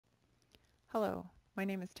Hello, my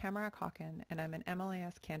name is Tamarack Hocklin, and I'm an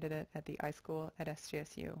MLIS candidate at the iSchool at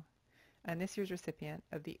SJSU, and this year's recipient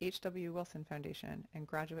of the H.W. Wilson Foundation and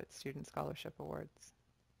Graduate Student Scholarship Awards.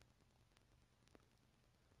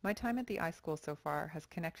 My time at the iSchool so far has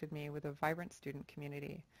connected me with a vibrant student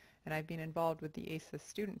community, and I've been involved with the ASIS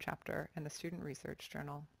student chapter and the Student Research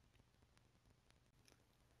Journal.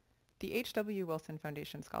 The H.W. Wilson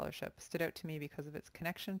Foundation Scholarship stood out to me because of its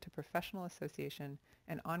connection to professional association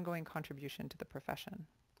and ongoing contribution to the profession.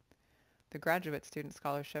 The Graduate Student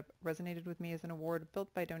Scholarship resonated with me as an award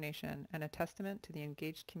built by donation and a testament to the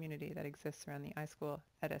engaged community that exists around the iSchool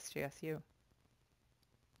at SJSU.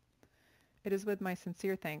 It is with my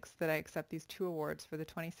sincere thanks that I accept these two awards for the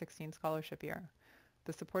 2016 scholarship year.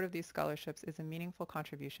 The support of these scholarships is a meaningful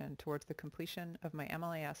contribution towards the completion of my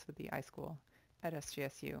MLIS with the iSchool at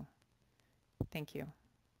SJSU. Thank you.